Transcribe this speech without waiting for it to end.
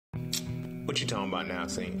What you talking about now,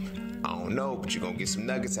 Cine? I don't know, but you're gonna get some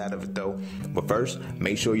nuggets out of it though. But first,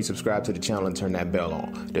 make sure you subscribe to the channel and turn that bell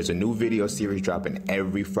on. There's a new video series dropping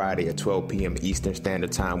every Friday at 12 p.m. Eastern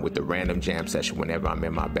Standard Time with the random jam session whenever I'm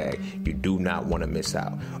in my bag. You do not want to miss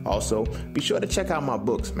out. Also, be sure to check out my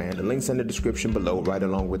books, man. The link's in the description below, right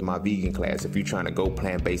along with my vegan class if you're trying to go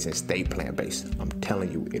plant-based and stay plant-based. I'm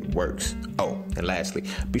telling you, it works. Oh, and lastly,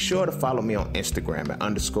 be sure to follow me on Instagram at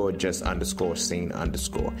 _just_Cine_.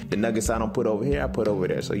 The nuggets I don't put over here, I put over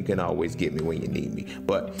there, so you can always get me when you need me.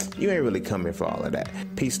 But you ain't really coming for all of that.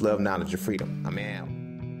 Peace, love, knowledge, and freedom. I'm out.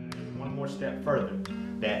 One more step further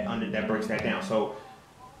that breaks that down. So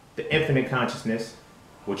the infinite consciousness,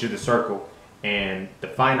 which is the circle, and the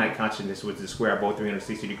finite consciousness, which is the square, are both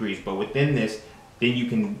 360 degrees. But within this, then you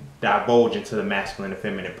can divulge into the masculine and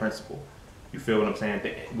feminine principle. You feel what I'm saying?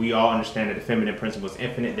 We all understand that the feminine principle is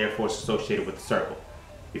infinite, therefore it's associated with the circle.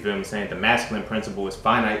 You feel what I'm saying? The masculine principle is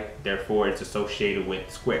finite, therefore it's associated with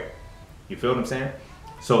the square. You feel what I'm saying?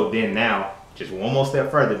 So then now, just one more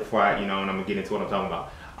step further before and I'm gonna get into what I'm talking about.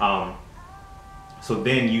 So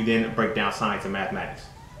then you break down science and mathematics,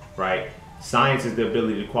 right? Science is the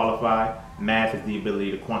ability to qualify, math is the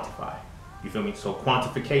ability to quantify. You feel me? So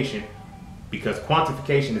quantification, because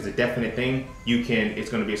quantification is a definite thing, it's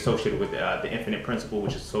going to be associated with the infinite principle,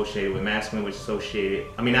 which is associated with masculine, which is associated,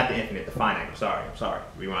 not the infinite, the finite. I'm sorry,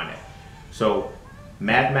 rewind that. So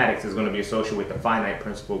mathematics is going to be associated with the finite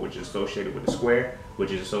principle, which is associated with the square,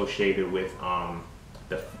 which is associated with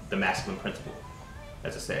the masculine principle.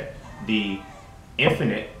 As I said, the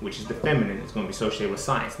infinite, which is the feminine, is going to be associated with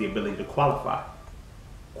science, the ability to qualify.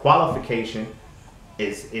 Qualification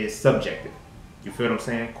is subjective. You feel what I'm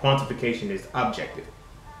saying? Quantification is objective.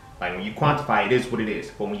 Like when you quantify, it is what it is.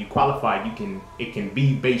 But when you qualify, it can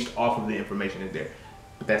be based off of the information that's there.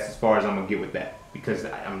 But that's as far as I'm gonna get with that, because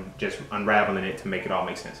I'm just unraveling it to make it all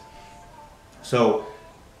make sense. So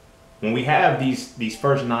when we have these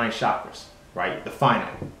first 9 chakras, right? The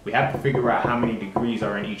finite, we have to figure out how many degrees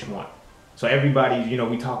are in each one. So everybody,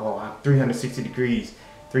 we talk, 360 degrees,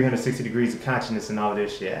 360 degrees of consciousness and all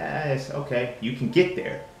this shit. It's okay. You can get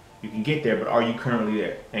there. But are you currently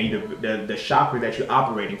there? And the chakra that you're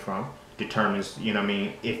operating from determines,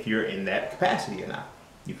 if you're in that capacity or not.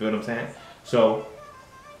 You feel what I'm saying? So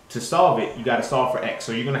to solve it, you got to solve for X.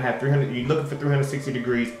 So you're going to have you're looking for 360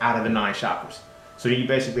 degrees out of the 9 chakras. So you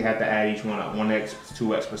basically have to add each one up. 1x plus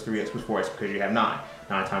 2x plus 3x plus 4x, because you have 9.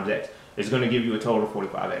 9 times x. It's going to give you a total of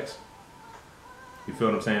 45x. You feel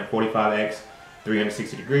what I'm saying? 45x,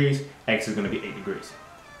 360 degrees. X is going to be 8 degrees.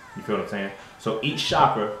 You feel what I'm saying? So each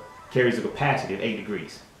chakra carries a capacity of 8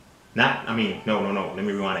 degrees. No, let me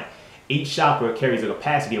rewind that. Each chakra carries a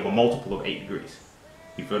capacity of a multiple of 8 degrees.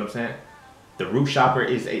 You feel what I'm saying? The root chakra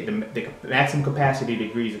is the maximum capacity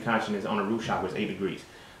degrees of consciousness on the root chakra is 8 degrees.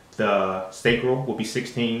 The sacral will be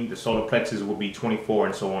 16, the solar plexus will be 24,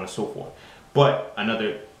 and so on and so forth. But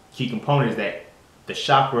another key component is that the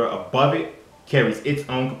chakra above it carries its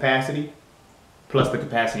own capacity plus the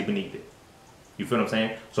capacity beneath it. You feel what I'm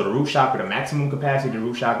saying? So the root chakra, the maximum capacity the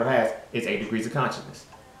root chakra has is 8 degrees of consciousness.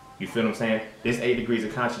 You feel what I'm saying? This 8 degrees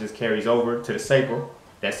of consciousness carries over to the sacral.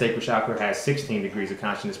 That sacral chakra has 16 degrees of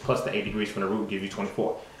consciousness plus the 8 degrees from the root gives you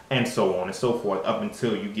 24. And so on and so forth up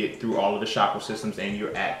until you get through all of the chakra systems and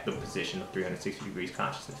you're at the position of 360 degrees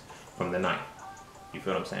consciousness from the 9th. You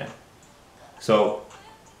feel what I'm saying? So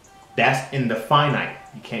that's in the finite.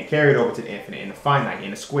 You can't carry it over to the infinite. In the finite, in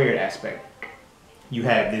the squared aspect, you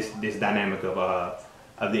have this dynamic of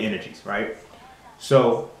the energies, right?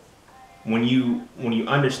 So when you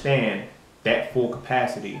understand that full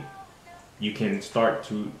capacity, you can start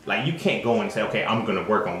to, you can't go and say, okay, I'm going to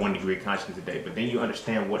work on 1 degree of consciousness a day, but then you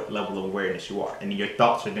understand what level of awareness you are, and your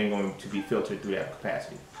thoughts are then going to be filtered through that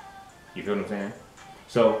capacity. You feel what I'm saying?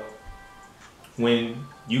 So when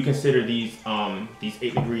you consider these 8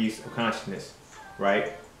 degrees of consciousness,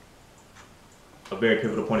 right? A very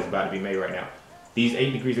pivotal point is about to be made right now. These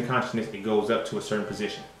 8 degrees of consciousness, it goes up to a certain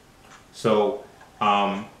position. So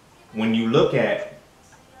when you look at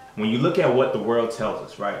what the world tells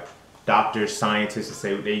us, right? Doctors, scientists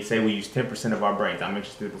say we use 10% of our brains. I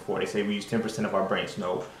mentioned this before. They say we use 10% of our brains.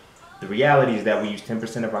 No, the reality is that we use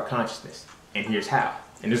 10% of our consciousness, and here's how.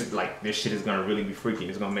 And this shit is gonna really be freaky.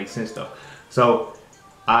 It's gonna make sense though. So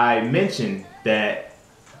I mentioned that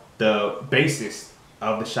the basis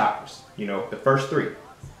of the chakras, the first 3.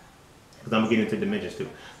 Because I'm going to get into dimensions too.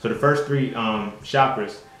 So the first 3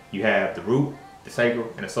 chakras, you have the root, the sacral,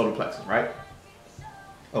 and the solar plexus, right?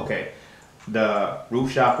 Okay. The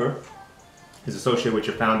root chakra is associated with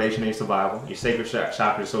your foundation and your survival. Your sacral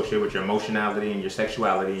chakra is associated with your emotionality and your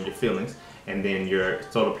sexuality and your feelings. and then your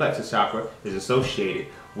solar plexus chakra is associated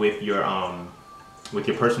with your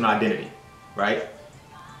personal identity, right?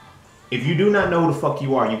 If you do not know who the fuck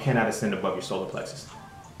you are, you cannot ascend above your solar plexus.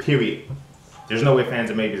 Period. There's no ifs,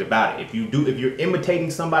 ands, or maybes about it. If you're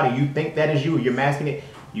imitating somebody, you think that is you, or you're masking it,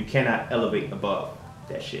 you cannot elevate above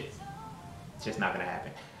that shit. It's just not gonna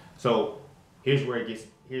happen. So here's where it gets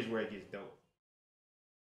dope.